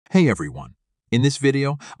Hey everyone! In this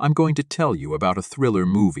video, I'm going to tell you about a thriller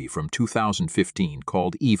movie from 2015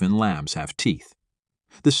 called Even Lambs Have Teeth.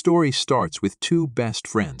 The story starts with two best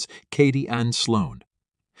friends, Katie and Sloane.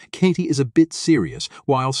 Katie is a bit serious,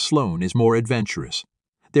 while Sloane is more adventurous.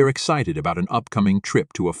 They're excited about an upcoming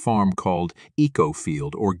trip to a farm called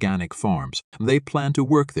Ecofield Organic Farms. They plan to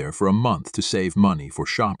work there for a month to save money for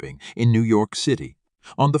shopping in New York City.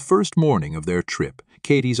 On the first morning of their trip,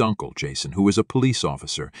 Katie's uncle, Jason, who is a police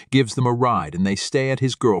officer, gives them a ride and they stay at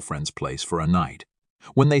his girlfriend's place for a night.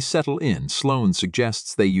 When they settle in, Sloane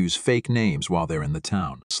suggests they use fake names while they're in the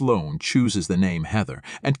town. Sloane chooses the name Heather,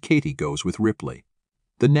 and Katie goes with Ripley.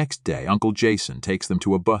 The next day, Uncle Jason takes them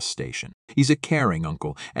to a bus station. He's a caring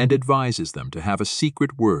uncle and advises them to have a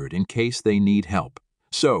secret word in case they need help.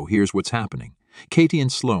 So here's what's happening. Katie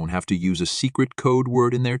and Sloane have to use a secret code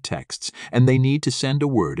word in their texts, and they need to send a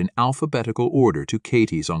word in alphabetical order to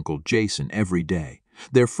Katie's Uncle Jason every day.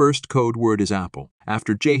 Their first code word is apple.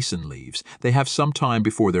 After Jason leaves, they have some time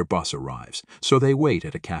before their bus arrives, so they wait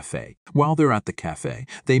at a cafe. While they're at the cafe,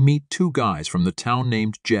 they meet two guys from the town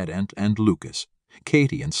named Jed and Lucas.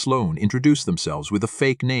 Katie and Sloane introduce themselves with the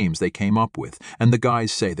fake names they came up with, and the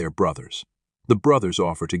guys say they're brothers. The brothers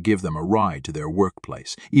offer to give them a ride to their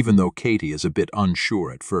workplace, even though Katie is a bit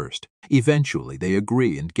unsure at first. Eventually, they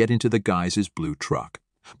agree and get into the guys' blue truck.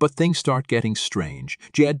 But things start getting strange.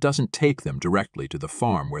 Jed doesn't take them directly to the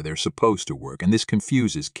farm where they're supposed to work, and this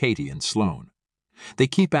confuses Katie and Sloane. They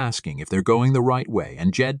keep asking if they're going the right way,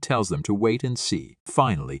 and Jed tells them to wait and see.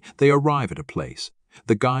 Finally, they arrive at a place.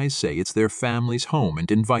 The guys say it's their family's home and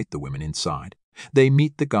invite the women inside. They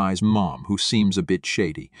meet the guy's mom, who seems a bit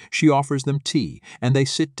shady. She offers them tea, and they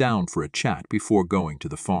sit down for a chat before going to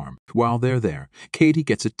the farm. While they're there, Katie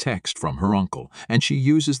gets a text from her uncle, and she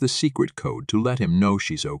uses the secret code to let him know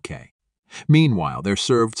she's okay. Meanwhile, they're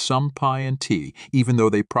served some pie and tea, even though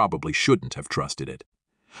they probably shouldn't have trusted it.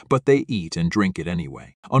 But they eat and drink it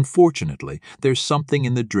anyway. Unfortunately, there's something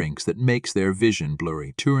in the drinks that makes their vision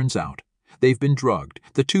blurry. Turns out, they've been drugged.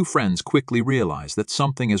 The two friends quickly realize that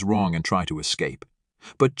something is wrong and try to escape.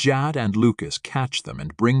 But Jad and Lucas catch them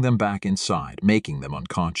and bring them back inside, making them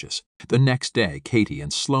unconscious. The next day, Katie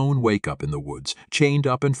and Sloane wake up in the woods, chained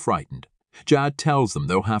up and frightened. Jad tells them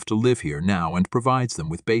they'll have to live here now and provides them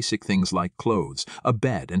with basic things like clothes, a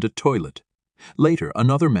bed, and a toilet. Later,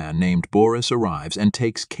 another man named Boris arrives and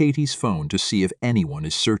takes Katie's phone to see if anyone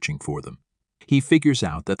is searching for them. He figures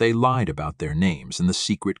out that they lied about their names and the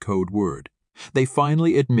secret code word. They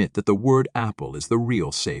finally admit that the word apple is the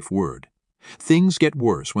real safe word. Things get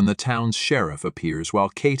worse when the town's sheriff appears while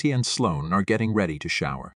Katie and Sloane are getting ready to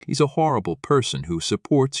shower. He's a horrible person who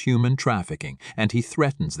supports human trafficking, and he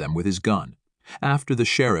threatens them with his gun. After the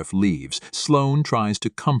sheriff leaves, Sloane tries to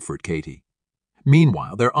comfort Katie.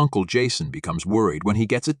 Meanwhile, their Uncle Jason becomes worried when he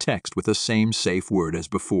gets a text with the same safe word as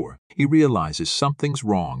before. He realizes something's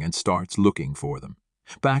wrong and starts looking for them.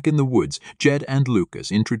 Back in the woods, Jed and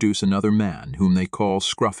Lucas introduce another man whom they call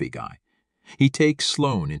Scruffy Guy. He takes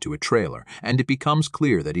Sloane into a trailer, and it becomes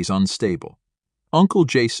clear that he's unstable. Uncle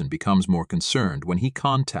Jason becomes more concerned when he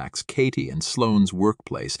contacts Katie and Sloane's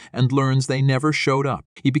workplace and learns they never showed up.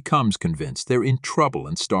 He becomes convinced they're in trouble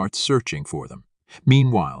and starts searching for them.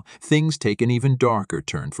 Meanwhile, things take an even darker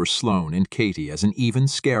turn for Sloane and Katie as an even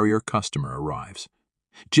scarier customer arrives.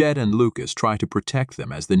 Jed and Lucas try to protect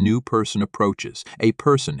them as the new person approaches. A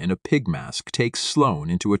person in a pig mask takes Sloane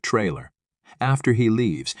into a trailer. After he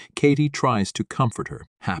leaves, Katie tries to comfort her.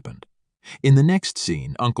 Happened. In the next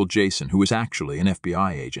scene, Uncle Jason, who is actually an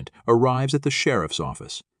FBI agent, arrives at the sheriff's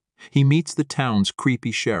office. He meets the town's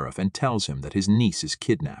creepy sheriff and tells him that his niece is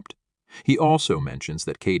kidnapped. He also mentions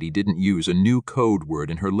that Katie didn't use a new code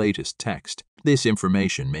word in her latest text. This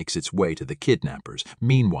information makes its way to the kidnappers.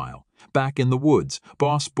 Meanwhile, back in the woods,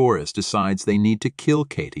 Boss Boris decides they need to kill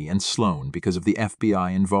Katie and Sloane because of the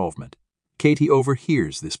FBI involvement. Katie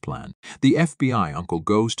overhears this plan. The FBI uncle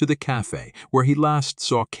goes to the cafe where he last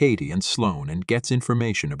saw Katie and Sloane and gets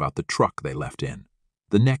information about the truck they left in.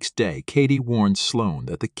 The next day, Katie warns Sloane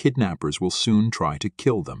that the kidnappers will soon try to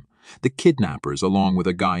kill them. The kidnappers, along with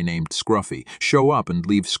a guy named Scruffy, show up and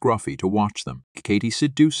leave Scruffy to watch them. Katie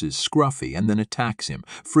seduces Scruffy and then attacks him,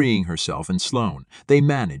 freeing herself and Sloane. They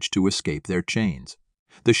manage to escape their chains.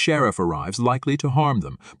 The sheriff arrives, likely to harm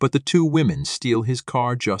them, but the two women steal his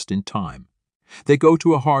car just in time. They go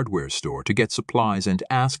to a hardware store to get supplies and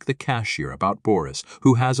ask the cashier about Boris,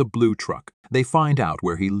 who has a blue truck. They find out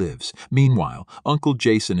where he lives. Meanwhile, Uncle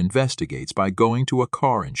Jason investigates by going to a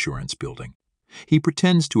car insurance building. He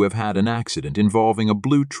pretends to have had an accident involving a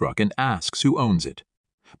blue truck and asks who owns it.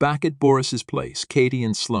 Back at Boris's place, Katie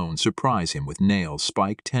and Sloane surprise him with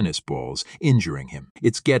nail-spiked tennis balls, injuring him.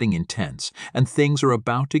 It's getting intense, and things are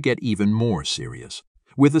about to get even more serious.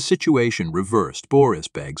 With the situation reversed, Boris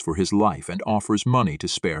begs for his life and offers money to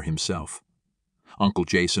spare himself. Uncle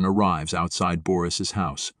Jason arrives outside Boris's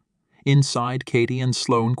house. Inside, Katie and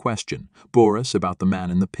Sloane question Boris about the man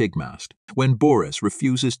in the pig mask. When Boris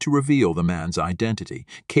refuses to reveal the man's identity,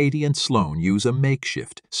 Katie and Sloane use a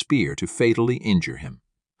makeshift spear to fatally injure him.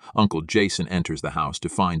 Uncle Jason enters the house to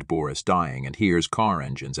find Boris dying and hears car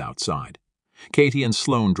engines outside. Katie and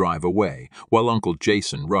Sloane drive away, while Uncle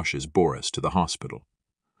Jason rushes Boris to the hospital.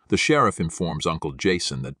 The sheriff informs Uncle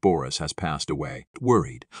Jason that Boris has passed away.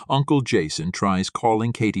 Worried, Uncle Jason tries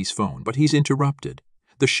calling Katie's phone, but he's interrupted.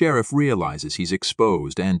 The sheriff realizes he's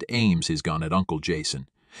exposed and aims his gun at Uncle Jason.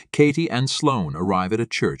 Katie and Sloane arrive at a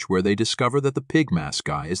church where they discover that the pig mask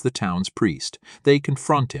guy is the town's priest. They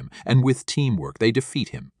confront him, and with teamwork they defeat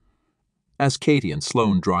him. As Katie and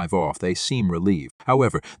Sloane drive off, they seem relieved.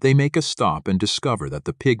 However, they make a stop and discover that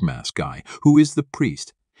the pig mask guy, who is the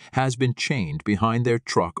priest, has been chained behind their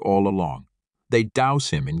truck all along. They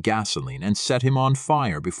douse him in gasoline and set him on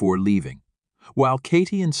fire before leaving. While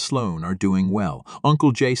Katie and Sloane are doing well,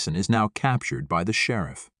 Uncle Jason is now captured by the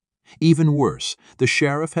sheriff. Even worse, the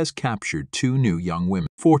sheriff has captured 2 new young women.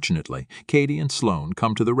 Fortunately, Katie and Sloane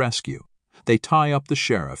come to the rescue. They tie up the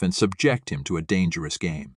sheriff and subject him to a dangerous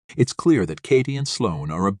game. It's clear that Katie and Sloane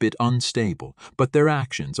are a bit unstable, but their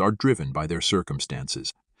actions are driven by their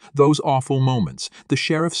circumstances. Those awful moments, the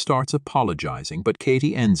sheriff starts apologizing, but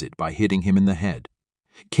Katie ends it by hitting him in the head.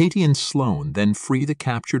 Katie and Sloane then free the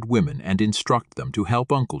captured women and instruct them to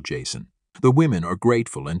help Uncle Jason. The women are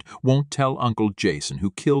grateful and won't tell Uncle Jason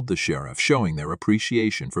who killed the sheriff, showing their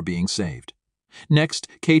appreciation for being saved. Next,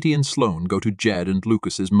 Katie and Sloane go to Jed and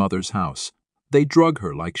Lucas's mother's house. They drug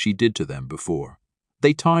her like she did to them before.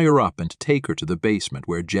 They tie her up and take her to the basement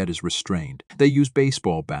where Jed is restrained. They use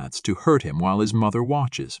baseball bats to hurt him while his mother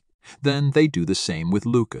watches. Then they do the same with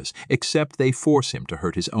Lucas, except they force him to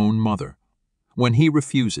hurt his own mother. When he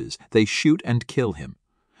refuses, they shoot and kill him.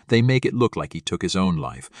 They make it look like he took his own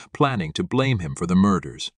life, planning to blame him for the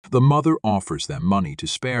murders. The mother offers them money to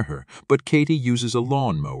spare her, but Katie uses a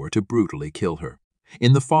lawnmower to brutally kill her.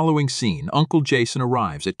 In the following scene, Uncle Jason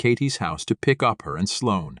arrives at Katie's house to pick up her and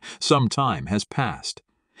Sloane. Some time has passed.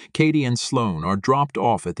 Katie and Sloane are dropped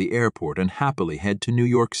off at the airport and happily head to New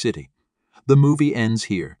York City. The movie ends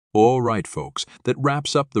here. All right, folks, that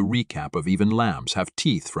wraps up the recap of Even Lambs Have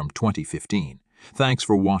Teeth from 2015. Thanks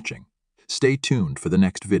for watching. Stay tuned for the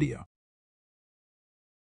next video.